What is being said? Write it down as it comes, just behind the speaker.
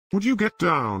Would you get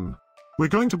down? We're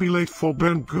going to be late for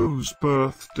Bengu's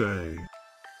birthday.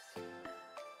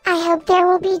 I hope there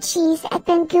will be cheese at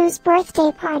Bengu's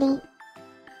birthday party.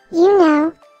 You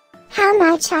know how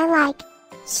much I like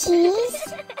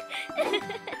cheese.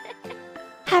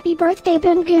 Happy birthday,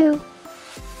 Bengu.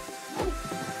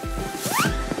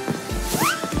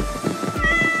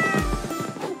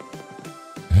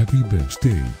 Happy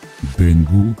birthday,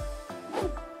 Bengu.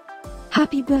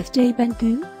 Happy birthday,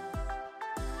 Bengu.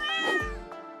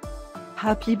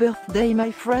 Happy birthday,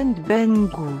 my friend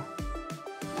Bengu.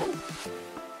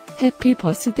 Happy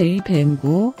birthday,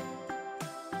 Bengu.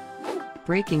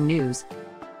 Breaking news.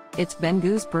 It's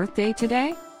Bengu's birthday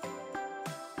today?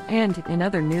 And in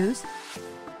other news,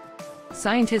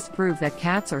 scientists prove that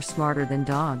cats are smarter than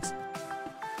dogs.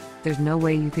 There's no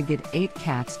way you could get 8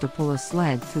 cats to pull a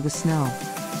sled through the snow.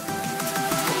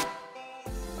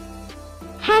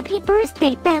 Happy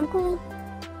birthday, Bengu.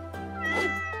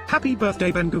 Happy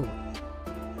birthday, Bengu.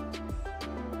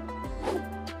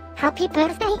 Happy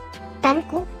birthday,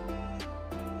 Bengu.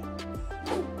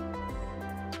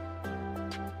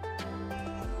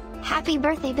 Happy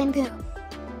birthday, Bengu.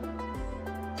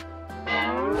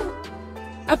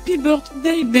 Happy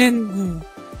birthday, Bengu.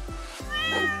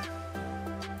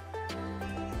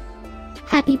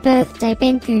 Happy birthday,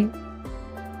 Bengu.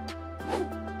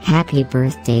 Happy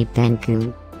birthday,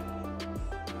 Bengu.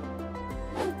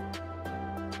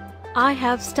 I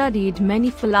have studied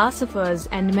many philosophers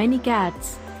and many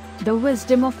cats. The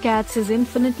wisdom of cats is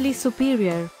infinitely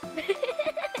superior.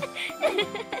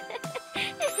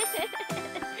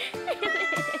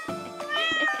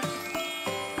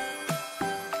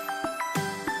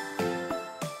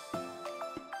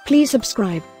 Please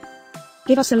subscribe,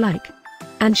 give us a like,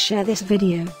 and share this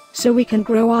video, so we can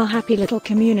grow our happy little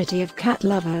community of cat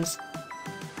lovers.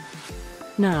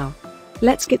 Now,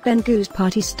 let's get Bengu's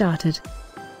party started.